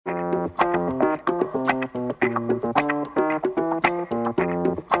Welcome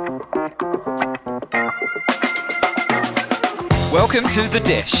to The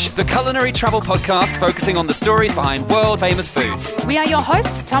Dish, the culinary travel podcast focusing on the stories behind world-famous foods. We are your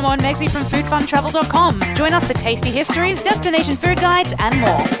hosts, Tomo and Megzi from foodfuntravel.com. Join us for tasty histories, destination food guides, and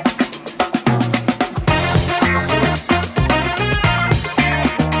more.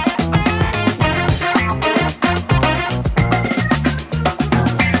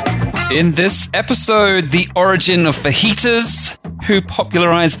 In this episode, the origin of fajitas, who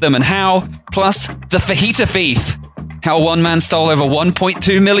popularized them and how, plus the fajita thief, how one man stole over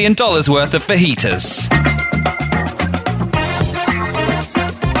 $1.2 million worth of fajitas.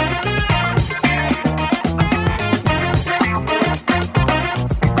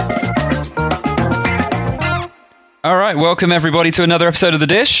 All right, welcome everybody to another episode of The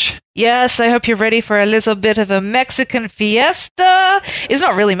Dish. Yes, I hope you're ready for a little bit of a Mexican fiesta. It's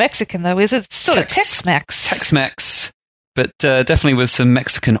not really Mexican, though, is it? It's sort of Tex-Mex. Tex-Mex, but definitely with some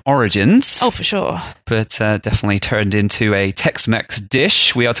Mexican origins. Oh, for sure. But definitely turned into a Tex-Mex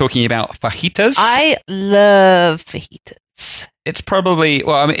dish. We are talking about fajitas. I love fajitas. It's probably,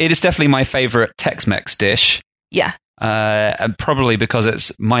 well, I mean, it is definitely my favorite Tex-Mex dish. Yeah. And probably because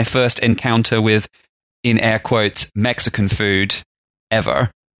it's my first encounter with, in air quotes, Mexican food ever.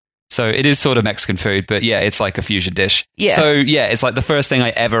 So it is sort of Mexican food, but yeah, it's like a fusion dish. Yeah. So yeah, it's like the first thing I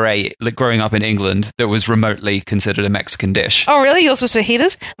ever ate like, growing up in England that was remotely considered a Mexican dish. Oh, really? Yours was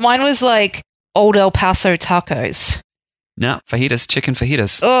fajitas? Mine was like old El Paso tacos. No, fajitas, chicken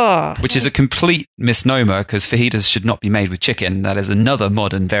fajitas. Oh. Which is a complete misnomer because fajitas should not be made with chicken. That is another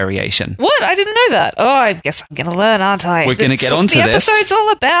modern variation. What? I didn't know that. Oh, I guess I'm going to learn, aren't I? We're going to get onto this. The episode's all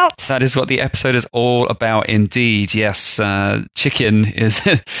about. That is what the episode is all about, indeed. Yes, chicken is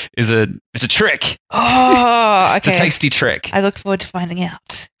a trick. Oh, okay. It's a tasty trick. I look forward to finding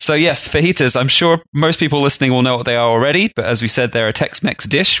out. So yes, fajitas. I'm sure most people listening will know what they are already, but as we said, they're a Tex-Mex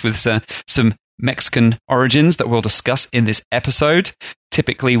dish with some Mexican origins that we'll discuss in this episode,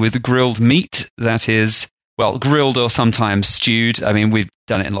 typically with grilled meat that is, well, grilled or sometimes stewed. I mean, we've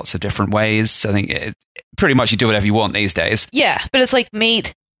done it in lots of different ways. I think pretty much you do whatever you want these days. Yeah, but it's like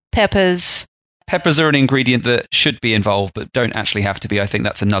meat, peppers. Peppers are an ingredient that should be involved, but don't actually have to be. I think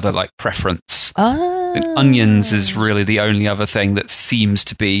that's another like preference. Oh. And onions is really the only other thing that seems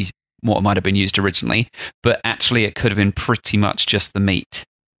to be what might have been used originally, but actually it could have been pretty much just the meat.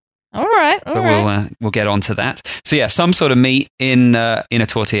 All right, but we'll get on to that. So yeah, some sort of meat in a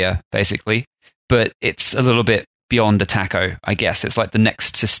tortilla, basically, but it's a little bit beyond a taco, I guess. It's like the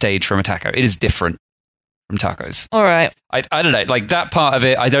next stage from a taco. It is different from tacos. All right. I don't know, like that part of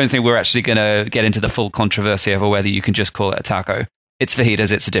it, I don't think we're actually going to get into the full controversy over whether you can just call it a taco. It's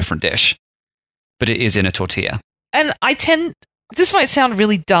fajitas, it's a different dish, but it is in a tortilla. And this might sound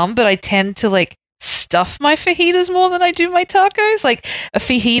really dumb, but I tend to like stuff my fajitas more than I do my tacos. Like a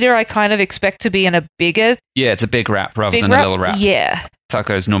fajita, I kind of expect to be in a bigger... Yeah, it's a big wrap rather than a little wrap. Yeah.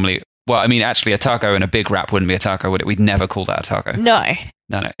 Tacos normally... Well, I mean, actually, a taco and a big wrap wouldn't be a taco, would it? We'd never call that a taco. No,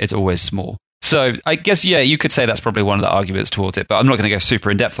 it's always small. So I guess, yeah, you could say that's probably one of the arguments towards it, but I'm not going to go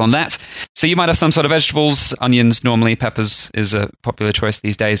super in-depth on that. So you might have some sort of vegetables, onions normally, peppers is a popular choice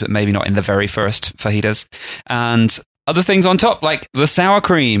these days, but maybe not in the very first fajitas. And other things on top, like the sour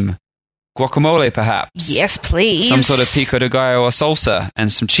cream. Guacamole, perhaps. Yes, please. Some sort of pico de gallo or salsa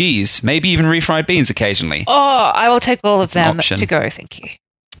and some cheese, maybe even refried beans occasionally. Oh, I will take all of them to go, thank you.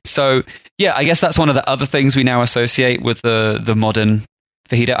 So, yeah, I guess that's one of the other things we now associate with the modern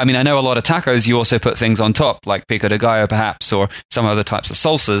fajita. I mean, I know a lot of tacos, you also put things on top, like pico de gallo, perhaps, or some other types of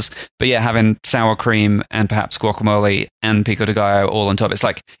salsas. But yeah, having sour cream and perhaps guacamole and pico de gallo all on top, it's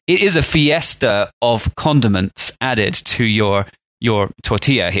like, it is a fiesta of condiments added to your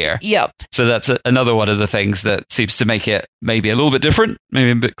tortilla here. Yep. So that's another one of the things that seems to make it maybe a little bit different, maybe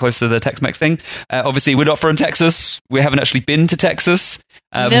a bit closer to the Tex-Mex thing. Obviously, we're not from Texas. We haven't actually been to Texas.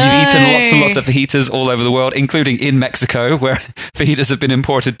 No. We've eaten lots and lots of fajitas all over the world, including in Mexico, where fajitas have been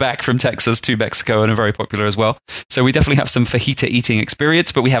imported back from Texas to Mexico and are very popular as well. So we definitely have some fajita eating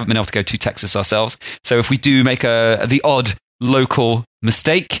experience, but we haven't been able to go to Texas ourselves. So if we do make the odd local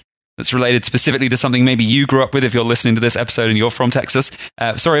mistake that's related specifically to something maybe you grew up with if you're listening to this episode and you're from Texas.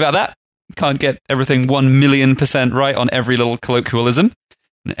 Sorry about that. Can't get everything 1,000,000% right on every little colloquialism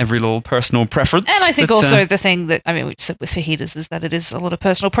and every little personal preference. And I think also the thing that, I mean, we said with fajitas is that it is a lot of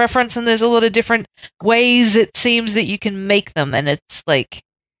personal preference and there's a lot of different ways it seems that you can make them. And it's like,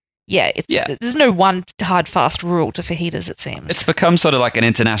 there's no one hard, fast rule to fajitas, it seems. It's become sort of like an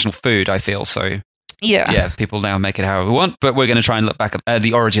international food, I feel, so... Yeah, people now make it however we want, but we're going to try and look back at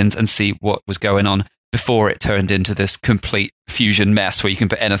the origins and see what was going on before it turned into this complete fusion mess where you can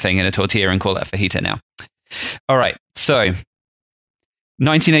put anything in a tortilla and call it a fajita now. All right, so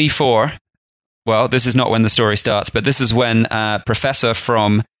 1984. Well, this is not when the story starts, but this is when a professor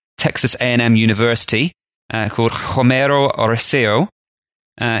from Texas A&M University called Homero Oreseo,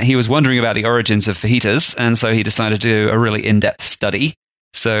 he was wondering about the origins of fajitas, and so he decided to do a really in-depth study.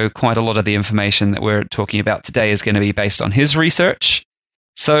 So quite a lot of the information that we're talking about today is going to be based on his research.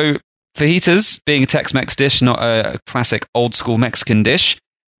 So fajitas, being a Tex-Mex dish, not a classic old-school Mexican dish,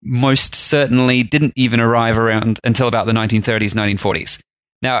 most certainly didn't even arrive around until about the 1930s, 1940s.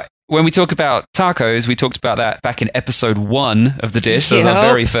 Now, when we talk about tacos, we talked about that back in episode 1 of the dish. That was our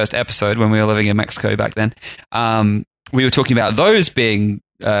very first episode when we were living in Mexico back then. We were talking about those being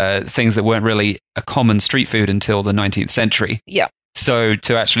things that weren't really a common street food until the 19th century. Yeah. So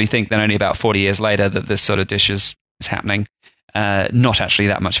to actually think that only about 40 years later that this sort of dish is happening, not actually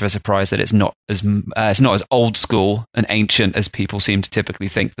that much of a surprise that it's not as old school and ancient as people seem to typically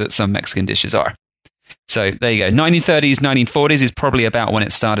think that some Mexican dishes are. So there you go. 1930s, 1940s is probably about when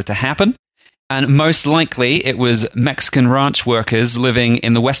it started to happen. And most likely it was Mexican ranch workers living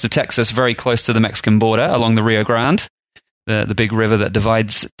in the west of Texas, very close to the Mexican border along the Rio Grande, the big river that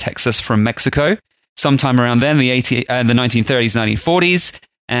divides Texas from Mexico. Sometime around then, the 1930s, 1940s.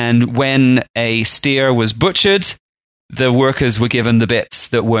 And when a steer was butchered, the workers were given the bits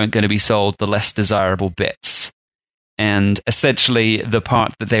that weren't going to be sold, the less desirable bits. And essentially the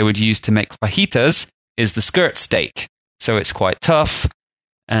part that they would use to make fajitas is the skirt steak. So it's quite tough,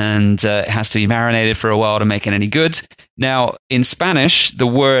 and it has to be marinated for a while to make it any good. Now, in Spanish, the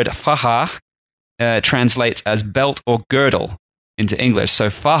word faja translates as belt or girdle into English. So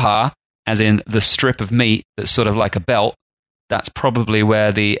faja, as in the strip of meat that's sort of like a belt, that's probably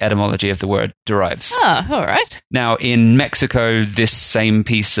where the etymology of the word derives. Oh, all right. Now, in Mexico, this same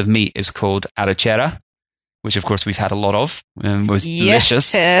piece of meat is called arrachera, which of course we've had a lot of. Was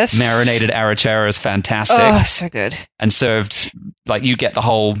delicious. Marinated arrachera is fantastic. Oh, so good. And served, like, you get the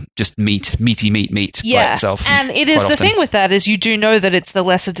whole just meaty meat by itself. And it is the thing with that is you do know that it's the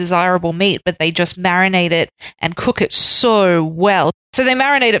lesser desirable meat, but they just marinate it and cook it so well. So they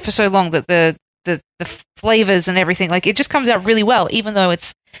marinate it for so long that the flavors and everything, like, it just comes out really well, even though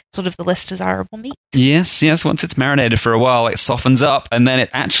it's sort of the less desirable meat. Yes. Once it's marinated for a while, it softens up, and then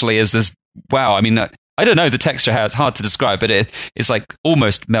it actually is this, wow, I mean, I don't know the texture, how it's hard to describe, but it's like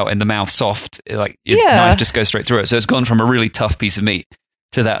almost melt in the mouth, soft, like your knife just goes straight through it. So it's gone from a really tough piece of meat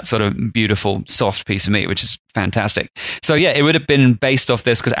to that sort of beautiful, soft piece of meat, which is fantastic. So yeah, it would have been based off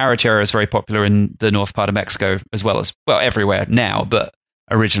this because arrachera is very popular in the north part of Mexico as well as, well, everywhere now, but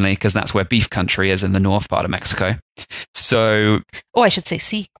originally because that's where beef country is, in the north part of Mexico. So... Oh, I should say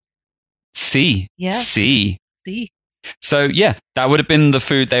C. Yeah. C. C. So yeah, that would have been the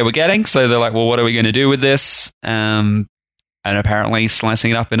food they were getting. So they're like, well, what are we going to do with this? And apparently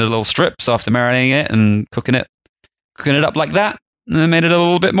slicing it up into little strips after marinating it and cooking it up like that, and made it a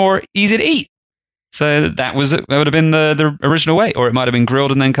little bit more easy to eat. So that was it. That would have been the original way, or it might have been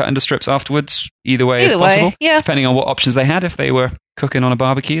grilled and then cut into strips afterwards. Either way is possible, depending on what options they had. If they were cooking on a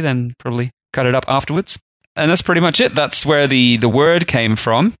barbecue, then probably cut it up afterwards. And that's pretty much it. That's where the word came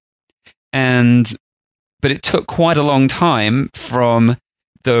from. But it took quite a long time from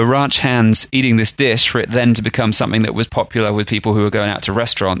the ranch hands eating this dish for it then to become something that was popular with people who were going out to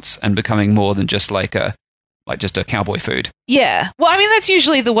restaurants and becoming more than just just a cowboy food. Yeah. Well, I mean, that's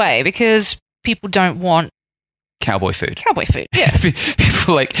usually the way, because people don't want cowboy food. Yeah.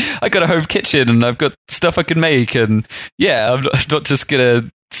 People like, I got a home kitchen and I've got stuff I can make, and yeah, I'm not just going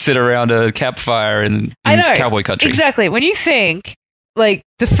to sit around a campfire in cowboy country. Exactly. When you think, like,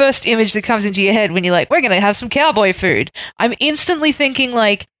 the first image that comes into your head when you're like, we're going to have some cowboy food, I'm instantly thinking,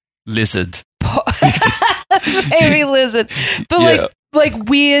 like... Lizard. Maybe lizard. But, like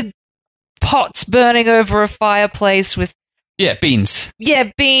weird pots burning over a fireplace with... Yeah, beans. Yeah,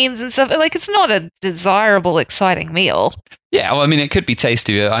 beans and stuff. Like, it's not a desirable, exciting meal. Yeah, well, I mean, it could be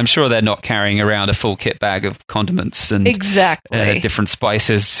tasty. I'm sure they're not carrying around a full kit bag of condiments and different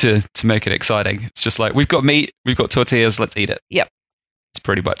spices to make it exciting. It's just like, we've got meat, we've got tortillas, let's eat it. Yep. That's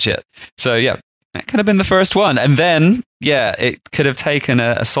pretty much it. So, yeah, that could have been the first one. And then, yeah, it could have taken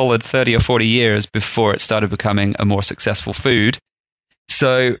a solid 30 or 40 years before it started becoming a more successful food.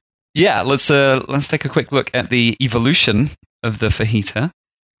 So, yeah, let's take a quick look at the evolution of the fajita.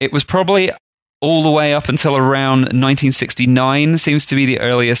 It was probably all the way up until around 1969 seems to be the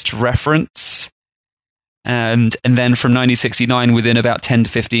earliest reference. And then from 1969, within about 10 to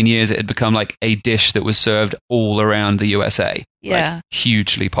 15 years, it had become like a dish that was served all around the USA. Yeah. Like,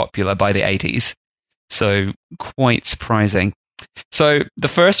 hugely popular by the 80s. So quite surprising. So the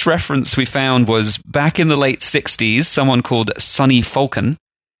first reference we found was back in the late 60s, someone called Sonny Falcon.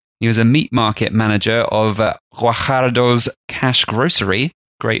 He was a meat market manager of Guajardo's Cash Grocery.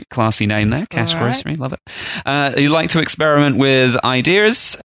 Great classy name there, Cash Grocery, love it. He liked to experiment with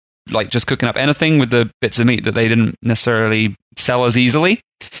ideas, like just cooking up anything with the bits of meat that they didn't necessarily sell as easily.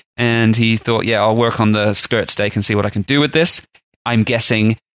 And he thought, yeah, I'll work on the skirt steak and see what I can do with this. I'm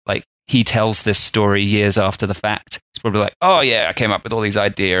guessing, like, he tells this story years after the fact. He's probably like, oh yeah, I came up with all these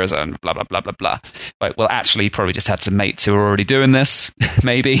ideas and blah, blah, blah, blah, blah. Like, well, actually, he probably just had some mates who were already doing this,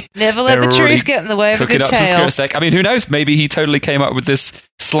 maybe. Never let the truth get in the way of a good tale. Cooking up some skirt steak. I mean, who knows? Maybe he totally came up with this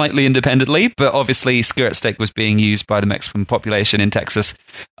slightly independently, but obviously skirt steak was being used by the Mexican population in Texas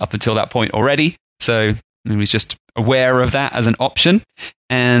up until that point already. So he was just aware of that as an option.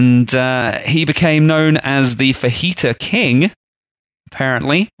 And he became known as the Fajita King,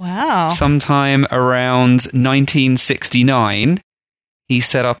 apparently. Wow. Sometime around 1969, he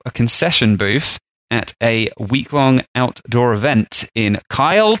set up a concession booth at a week-long outdoor event in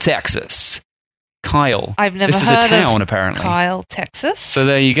Kyle, Texas. Kyle. I've never heard of this is a town, apparently. Kyle, Texas. So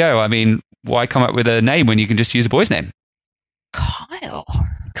there you go. I mean, why come up with a name when you can just use a boy's name?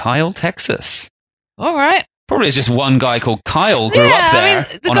 Kyle, Texas. All right. Probably it's just one guy called Kyle grew up there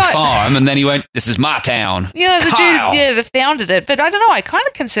on a farm, and then he went, this is my town. Yeah, the dude that founded it. But I don't know, I kind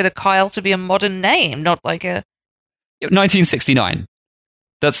of consider Kyle to be a modern name, not like a... 1969.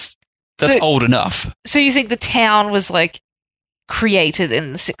 That's old enough. So you think the town was, like, created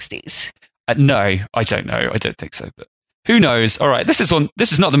in the 60s? No, I don't know. I don't think so, but who knows? All right, this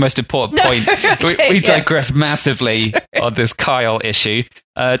is not the most important point. Okay, we digress massively on this Kyle issue.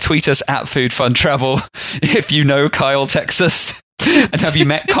 Tweet us at FoodFunTravel if you know Kyle, Texas, and have you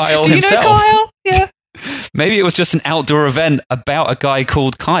met Kyle himself? Do you know Kyle? Yeah. Maybe it was just an outdoor event about a guy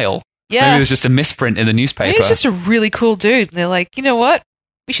called Kyle. Yeah. Maybe it was just a misprint in the newspaper. Maybe he's just a really cool dude, and they're like, you know what?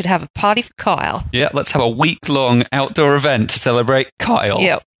 We should have a party for Kyle. Yeah, let's have a week-long outdoor event to celebrate Kyle.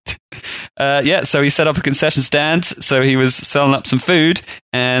 Yep. So he set up a concession stand. So he was selling up some food,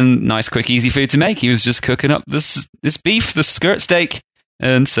 and nice, quick, easy food to make. He was just cooking up this beef, the skirt steak,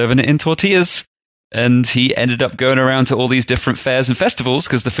 and serving it in tortillas. And he ended up going around to all these different fairs and festivals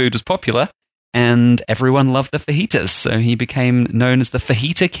because the food was popular, and everyone loved the fajitas. So he became known as the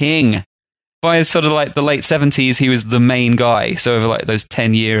Fajita King. By sort of like the late 70s, he was the main guy. So over like those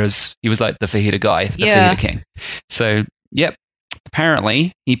 10 years, he was like the fajita guy, the Fajita King. So, yep.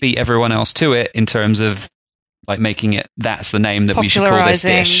 Apparently, he beat everyone else to it in terms of like making it, that's the name that we should call this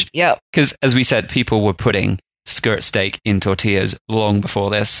dish. Yep. Because as we said, people were putting skirt steak in tortillas long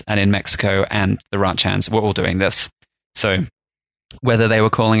before this, and in Mexico and the ranch hands were all doing this. So whether they were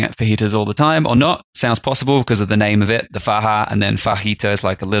calling it fajitas all the time or not, sounds possible because of the name of it, the faja, and then fajita is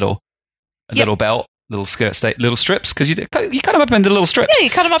like a little belt. Little skirt steak, little strips, because you cut them up into little strips. Yeah, you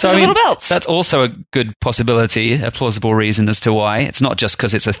cut them up into little belts. That's also a good possibility, a plausible reason as to why. It's not just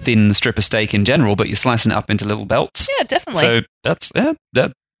because it's a thin strip of steak in general, but you're slicing it up into little belts. Yeah, definitely. So that's, I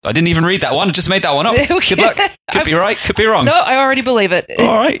didn't even read that one. I just made that one up. Good luck. Could be right, could be wrong. No, I already believe it. All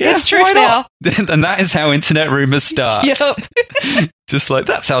right, yeah. It's truth now. And that is how internet rumors start. Yep. Just like,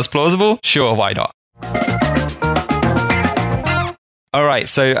 that sounds plausible. Sure, why not? All right,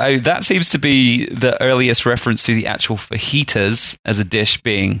 so that seems to be the earliest reference to the actual fajitas as a dish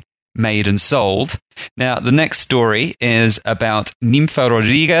being made and sold. Now, the next story is about Ninfa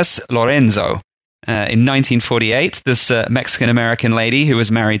Rodriguez Lorenzo. In 1948, this Mexican-American lady who was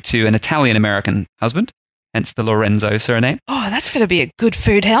married to an Italian-American husband, hence the Lorenzo surname. Oh, that's going to be a good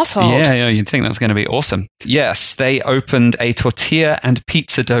food household. Yeah, you'd think that's going to be awesome. Yes, they opened a tortilla and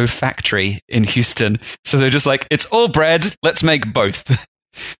pizza dough factory in Houston. So they're just like, it's all bread, let's make both.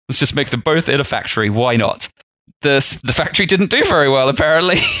 Let's just make them both in a factory, why not? The factory didn't do very well,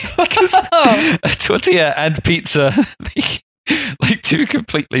 apparently, because a tortilla and pizza, like two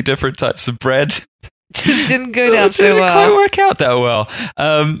completely different types of bread. Just didn't go down so well. It didn't quite work out that well.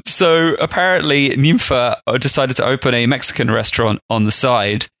 So apparently Ninfa decided to open a Mexican restaurant on the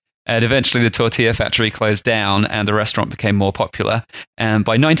side, and eventually the tortilla factory closed down and the restaurant became more popular. And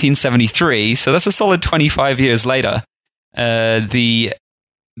by 1973, so that's a solid 25 years later, the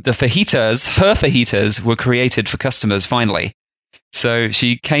fajitas, her fajitas, were created for customers finally. So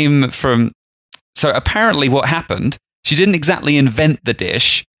apparently what happened, she didn't exactly invent the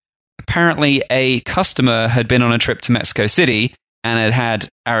dish. Apparently, a customer had been on a trip to Mexico City and had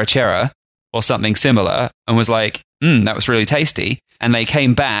arrachera or something similar and was like, that was really tasty. And they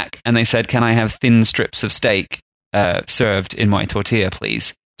came back and they said, can I have thin strips of steak served in my tortilla,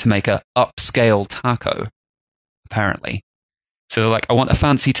 please, to make a upscale taco, apparently. So they're like, I want a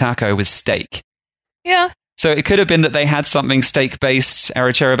fancy taco with steak. Yeah. So it could have been that they had something steak-based,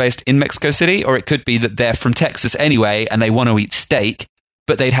 arrachera-based in Mexico City, or it could be that they're from Texas anyway and they want to eat steak,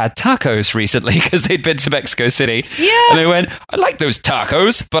 but they'd had tacos recently because they'd been to Mexico City. Yeah. And they went, I like those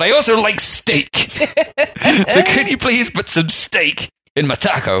tacos, but I also like steak. So could you please put some steak in my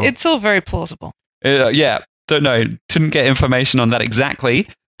taco? It's all very plausible. Yeah, don't know. Didn't get information on that exactly,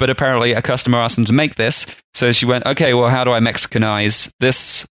 but apparently a customer asked them to make this. So she went, okay, well, how do I Mexicanize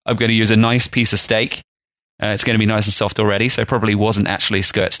this? I'm going to use a nice piece of steak. It's going to be nice and soft already, so it probably wasn't actually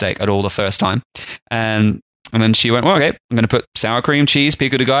skirt steak at all the first time. And then she went, well, okay, I'm going to put sour cream, cheese,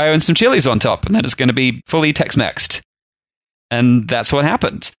 pico de gallo, and some chilies on top, and then it's going to be fully Tex-Mexed. And that's what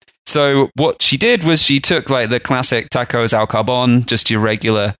happened. So what she did was she took like the classic tacos al carbon, just your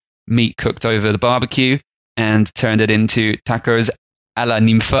regular meat cooked over the barbecue, and turned it into tacos a la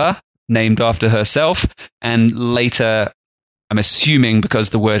ninfa, named after herself. And later, I'm assuming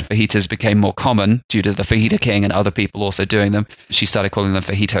because the word fajitas became more common due to the Fajita King and other people also doing them, she started calling them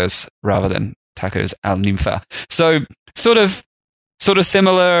fajitas rather than tacos al ninfa. So sort of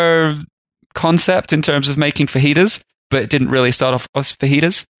similar concept in terms of making fajitas, but it didn't really start off as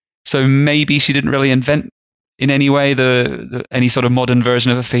fajitas. So maybe she didn't really invent in any way any sort of modern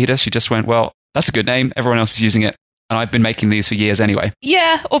version of a fajita. She just went, well, that's a good name. Everyone else is using it. And I've been making these for years anyway.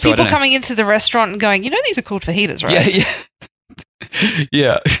 Yeah, or so people coming into the restaurant and going, these are called fajitas, right? Yeah.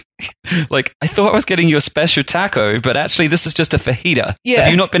 Yeah. Like, I thought I was getting you a special taco, but actually this is just a fajita. Yeah.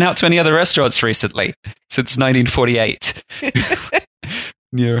 Have you not been out to any other restaurants recently? Since 1948.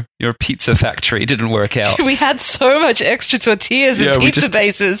 Your pizza factory didn't work out. We had so much extra tortillas and pizza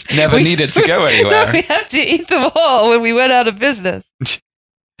bases. Never needed to go anywhere. No, we had to eat them all when we went out of business.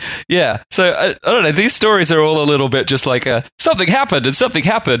 Yeah, so I don't know. These stories are all a little bit just like something happened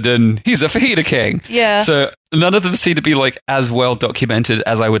and he's a fajita king. Yeah. So none of them seem to be like as well documented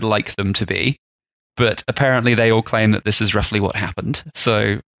as I would like them to be. But apparently they all claim that this is roughly what happened.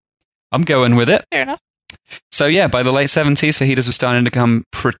 So I'm going with it. Fair enough. So yeah, by the late 70s, fajitas were starting to become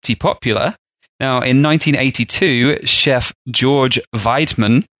pretty popular. Now, in 1982, chef George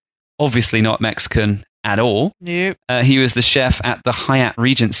Weidman, obviously not Mexican at all. Nope. He was the chef at the Hyatt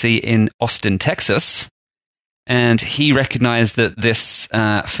Regency in Austin, Texas. And he recognized that this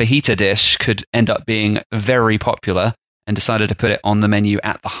fajita dish could end up being very popular and decided to put it on the menu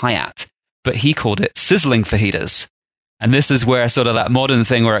at the Hyatt. But he called it sizzling fajitas. And this is where sort of that modern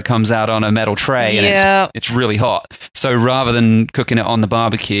thing where it comes out on a metal tray and it's really hot. So rather than cooking it on the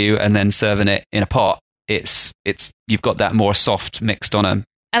barbecue and then serving it in a pot, it's you've got that more soft mixed on a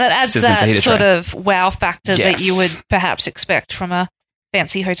and it adds that sort of wow factor that you would perhaps expect from a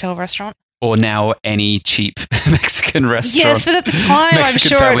fancy hotel restaurant. Or now any cheap Mexican restaurant. Yes, but at the time, Mexican I'm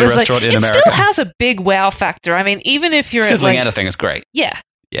sure family it was restaurant in it America. still has a big wow factor. I mean, even if you're sizzling at anything is great. Yeah.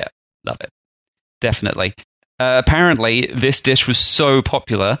 Yeah, love it. Definitely. Apparently, this dish was so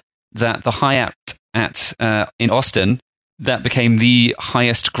popular that the Hyatt in Austin, that became the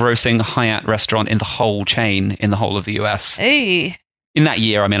highest grossing Hyatt restaurant in the whole chain in the whole of the US. Hey. In that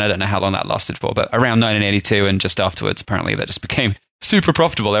year, I mean, I don't know how long that lasted for, but around 1982 and just afterwards, apparently that just became super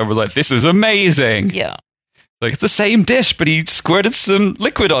profitable. Everyone was like, this is amazing. Yeah. Like, it's the same dish, but he squirted some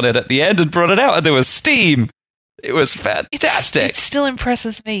liquid on it at the end and brought it out, and there was steam. It was fantastic. It still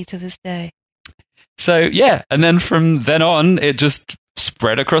impresses me to this day. So, yeah, and then from then on, it just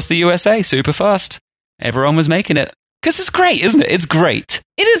spread across the USA super fast. Everyone was making it. Because it's great, isn't it? It's great.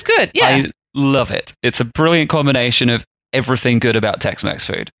 It is good, yeah. I love it. It's a brilliant combination of everything good about Tex-Mex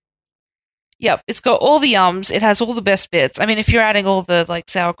food. Yep, it's got all the yums. It has all the best bits. I mean, if you're adding all the like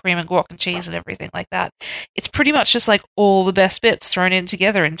sour cream and guac and cheese and everything like that, it's pretty much just like all the best bits thrown in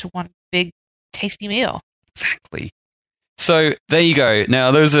together into one big tasty meal. Exactly. So there you go.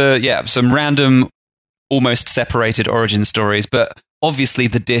 Now, those are, some random, almost separated origin stories, but obviously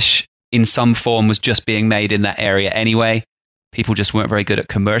the dish in some form was just being made in that area anyway. People just weren't very good at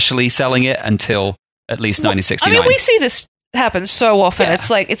commercially selling it until at least 1969. I mean, we see this happen so often. Yeah. It's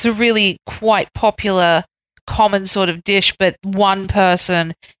like, it's a really quite popular, common sort of dish, but one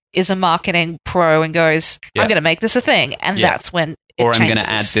person is a marketing pro and goes, I'm going to make this a thing. And that's when it changes. I'm going to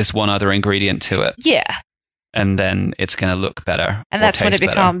add this one other ingredient to it. Yeah. And then it's going to look better. And that's when it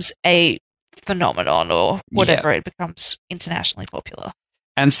becomes a phenomenon or whatever. It becomes internationally popular.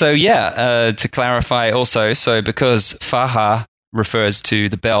 And so, to clarify also, so because faja refers to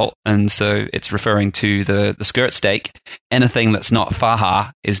the belt, and so it's referring to the skirt steak, anything that's not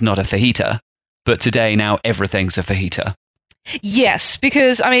faja is not a fajita. But today, now, everything's a fajita. Yes,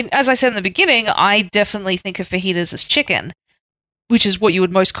 because, I mean, as I said in the beginning, I definitely think of fajitas as chicken, which is what you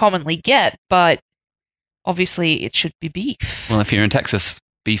would most commonly get, but obviously it should be beef. Well, if you're in Texas,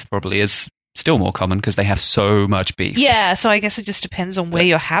 beef probably is still more common because they have so much beef. Yeah, so I guess it just depends on where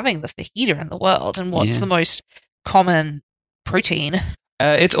you're having the fajita in the world and what's the most common protein.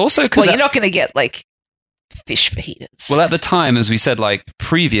 It's also because you're not going to get like fish fajitas. Well, at the time, as we said, like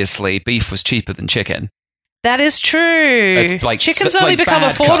previously, beef was cheaper than chicken. That is true. Chicken's only become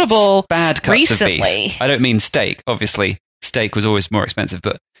affordable bad cuts recently. Of beef. I don't mean steak. Obviously, steak was always more expensive,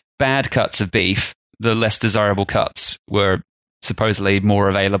 but bad cuts of beef, the less desirable cuts, were supposedly more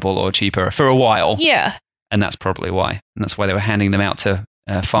available or cheaper for a while. Yeah. And that's probably why. And that's why they were handing them out to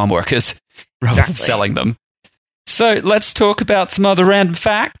farm workers rather than selling them. So let's talk about some other random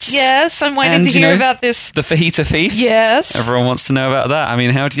facts. Yes, I'm waiting to hear about this. The fajita thief. Yes. Everyone wants to know about that. I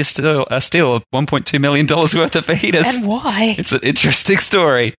mean, how do you steal $1.2 million worth of fajitas? And why? It's an interesting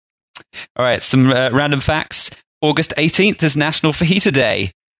story. All right, some random facts. August 18th is National Fajita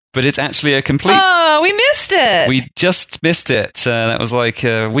Day, but it's actually a complete... Oh, we missed it. We just missed it. That was like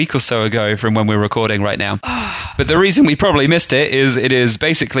a week or so ago from when we're recording right now. But the reason we probably missed it is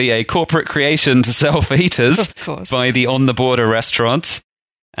basically a corporate creation to sell fajitas by the On the Border restaurant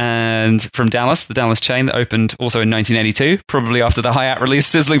and from Dallas, the Dallas chain that opened also in 1982, probably after the Hyatt released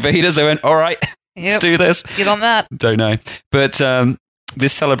sizzling fajitas. They went, all right, let's do this. Get on that. Don't know. But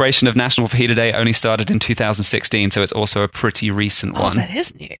this celebration of National Fajita Day only started in 2016, so it's also a pretty recent one. Oh, that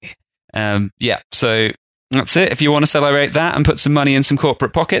is new. Yeah, so that's it. If you want to celebrate that and put some money in some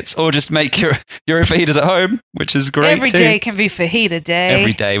corporate pockets, or just make your own fajitas at home, which is great Every day can be fajita day.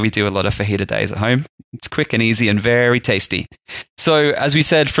 Every day we do a lot of fajita days at home. It's quick and easy and very tasty. So, as we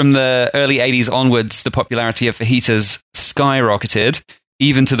said, from the early 80s onwards, the popularity of fajitas skyrocketed,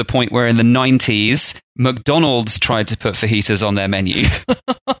 even to the point where in the 90s, McDonald's tried to put fajitas on their menu.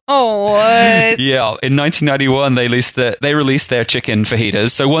 Oh, what? Yeah, in 1991, they released their chicken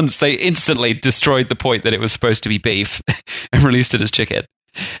fajitas. So once they instantly destroyed the point that it was supposed to be beef and released it as chicken.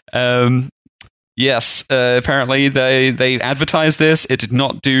 Yes, apparently they advertised this. It did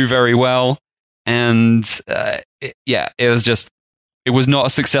not do very well. And it was not a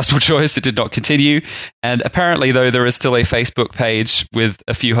successful choice. It did not continue. And apparently, though, there is still a Facebook page with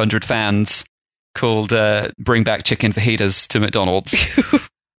a few hundred fans called Bring Back Chicken Fajitas to McDonald's,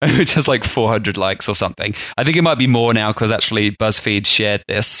 which has like 400 likes or something. I think it might be more now because actually BuzzFeed shared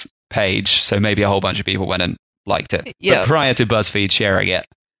this page. So maybe a whole bunch of people went and liked it. But prior to BuzzFeed sharing it,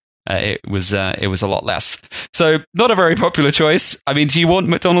 it was a lot less. So not a very popular choice. I mean, do you want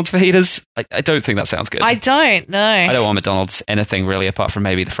McDonald's fajitas? I don't think that sounds good. I don't know. I don't want McDonald's anything really apart from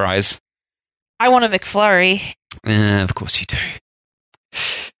maybe the fries. I want a McFlurry. Of course you do.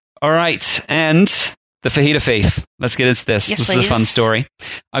 All right, and the fajita thief. Let's get into this. Yes, this please. is a fun story.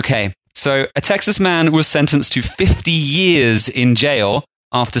 Okay, so a Texas man was sentenced to 50 years in jail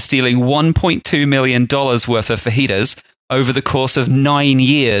after stealing $1.2 million worth of fajitas over the course of 9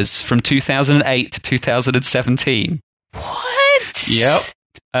 years from 2008 to 2017. What? Yep.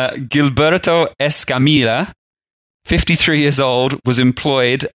 Gilberto Escamilla, 53 years old, was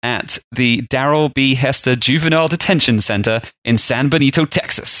employed at the Darrell B. Hester Juvenile Detention Center in San Benito,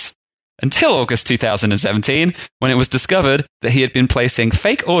 Texas, until August 2017, when it was discovered that he had been placing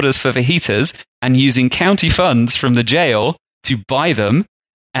fake orders for fajitas and using county funds from the jail to buy them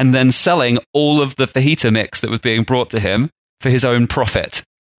and then selling all of the fajita mix that was being brought to him for his own profit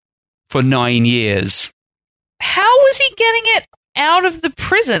for 9 years. How was he getting it out of the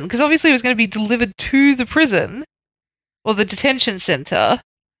prison? Because obviously it was going to be delivered to the prison or the detention center.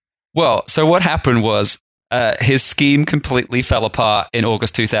 Well, so what happened was his scheme completely fell apart in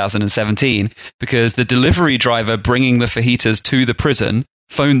August 2017 because the delivery driver bringing the fajitas to the prison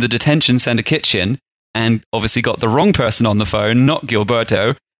phoned the detention center kitchen and obviously got the wrong person on the phone, not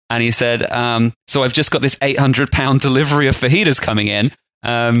Gilberto. And he said, so I've just got this 800-pound delivery of fajitas coming in.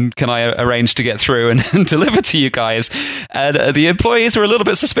 Can I arrange to get through and deliver to you guys? And the employees were a little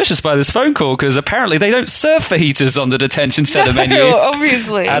bit suspicious by this phone call because apparently they don't serve fajitas on the detention center menu.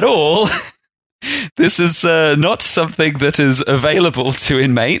 Obviously. At all. This is not something that is available to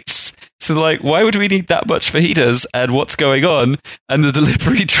inmates. So like, why would we need that much fajitas and what's going on? And the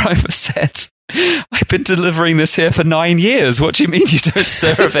delivery driver said, I've been delivering this here for 9 years. What do you mean you don't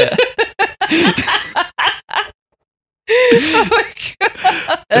serve it? Oh my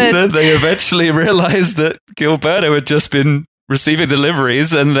God. And then they eventually realized that Gilberto had just been receiving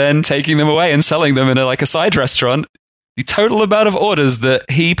deliveries and then taking them away and selling them in a side restaurant. The total amount of orders that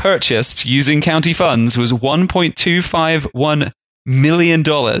he purchased using county funds was $1.251 million.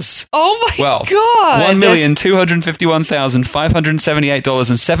 Oh my God.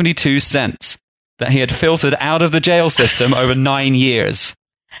 $1,251,578.72 that he had filtered out of the jail system over 9 years.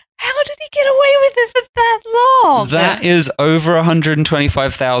 How did he get away with it for that long? That is over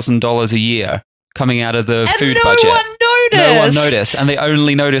 $125,000 a year coming out of the food budget. No one noticed. No one noticed, and they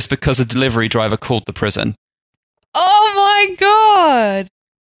only noticed because a delivery driver called the prison. Oh my god!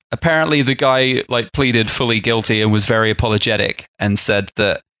 Apparently, the guy pleaded fully guilty and was very apologetic and said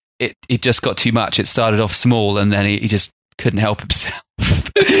that it just got too much. It started off small, and then he just couldn't help himself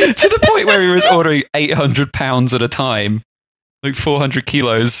to the point where he was ordering 800 pounds at a time. 400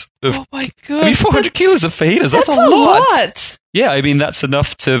 kilos of... Oh my god. 400 kilos of fajitas, that's a lot. Yeah, that's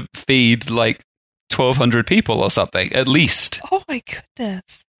enough to feed 1,200 people or something, at least. Oh my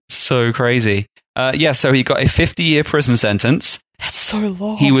goodness. So crazy. So he got a 50-year prison sentence. That's so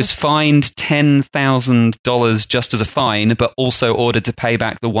long. He was fined $10,000 just as a fine, but also ordered to pay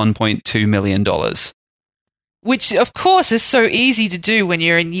back the $1.2 million. Which, of course, is so easy to do when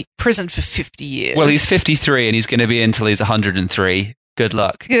you're in prison for 50 years. Well, he's 53 and he's going to be until he's 103. Good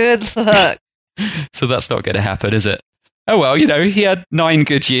luck. Good luck. So that's not going to happen, is it? Oh, well, he had 9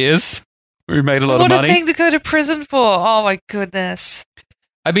 good years. We made a lot of money. What a thing to go to prison for. Oh, my goodness.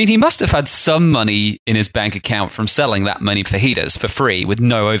 He must have had some money in his bank account from selling that many fajitas for free with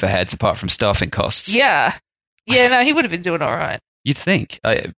no overheads apart from staffing costs. Yeah. Yeah, no, he would have been doing all right. You'd think,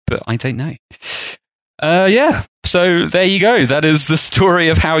 but I don't know. So there you go. That is the story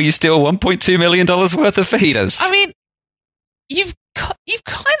of how you steal $1.2 million worth of fajitas. You've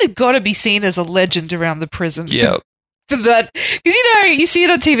kind of got to be seen as a legend around the prison. Yeah. For that, because you see it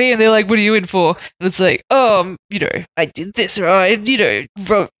on TV and they're like, "What are you in for?" And it's like, "Oh, I did this, or I,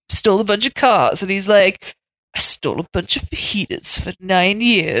 stole a bunch of cars." And he's like, "I stole a bunch of fajitas for 9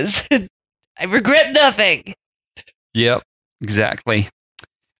 years. I regret nothing." Yep, exactly.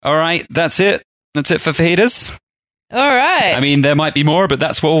 All right, that's it. That's it for fajitas. All right. There might be more, but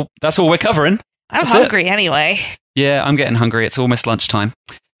that's all we're covering. I'm hungry anyway. Yeah, I'm getting hungry. It's almost lunchtime.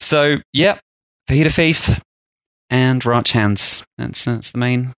 So, fajita faith and ranch hands. That's the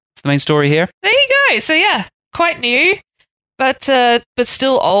main story here. There you go. So quite new, but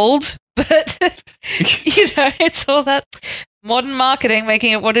still old. But it's all that modern marketing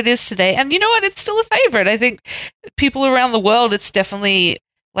making it what it is today. And you know what? It's still a favorite. I think people around the world, it's definitely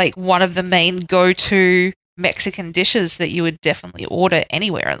one of the main go-to Mexican dishes that you would definitely order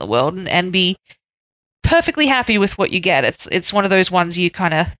anywhere in the world and be perfectly happy with what you get. It's one of those ones you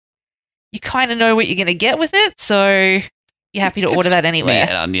kind of know what you're going to get with it, so you're happy to order that anywhere. Meat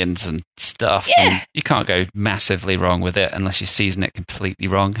and onions and stuff. Yeah. And you can't go massively wrong with it unless you season it completely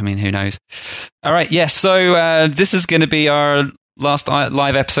wrong. Who knows? All right, yes. So this is going to be our last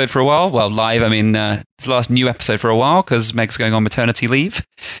live episode for a while. Well, live, it's the last new episode for a while because Meg's going on maternity leave.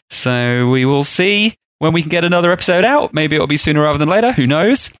 So we will see when we can get another episode out. Maybe it'll be sooner rather than later. Who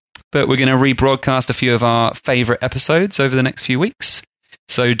knows? But we're going to rebroadcast a few of our favorite episodes over the next few weeks.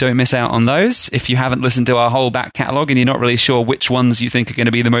 So don't miss out on those. If you haven't listened to our whole back catalogue and you're not really sure which ones you think are going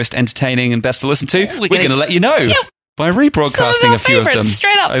to be the most entertaining and best to listen to, we're going to let you know by rebroadcasting a few of them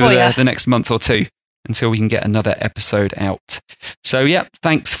over the next month or two until we can get another episode out. So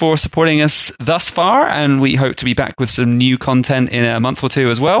thanks for supporting us thus far, and we hope to be back with some new content in a month or two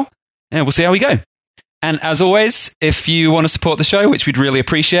as well. And we'll see how we go. And as always, if you want to support the show, which we'd really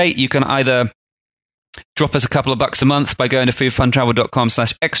appreciate, you can either drop us a couple of bucks a month by going to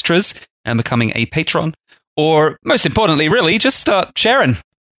foodfuntravel.com/extras and becoming a patron. Or, most importantly, really, just start sharing.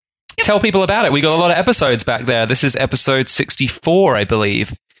 Yep. Tell people about it. We got a lot of episodes back there. This is episode 64, I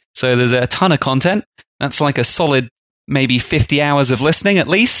believe. So there's a ton of content. That's a solid maybe 50 hours of listening at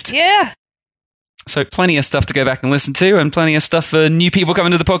least. Yeah. So plenty of stuff to go back and listen to, and plenty of stuff for new people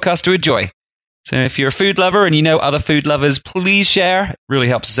coming to the podcast to enjoy. So if you're a food lover and you know other food lovers, please share. It really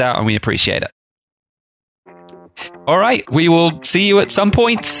helps us out and we appreciate it. All right, we will see you at some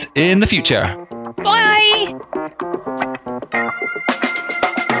point in the future. Bye!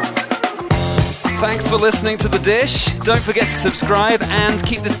 Thanks for listening to The Dish. Don't forget to subscribe and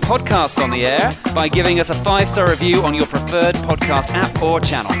keep this podcast on the air by giving us a 5-star review on your preferred podcast app or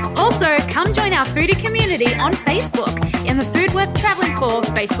channel. Also, come join our foodie community on Facebook in the Food Worth Travelling For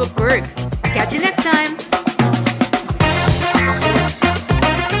Facebook group. Catch you next time.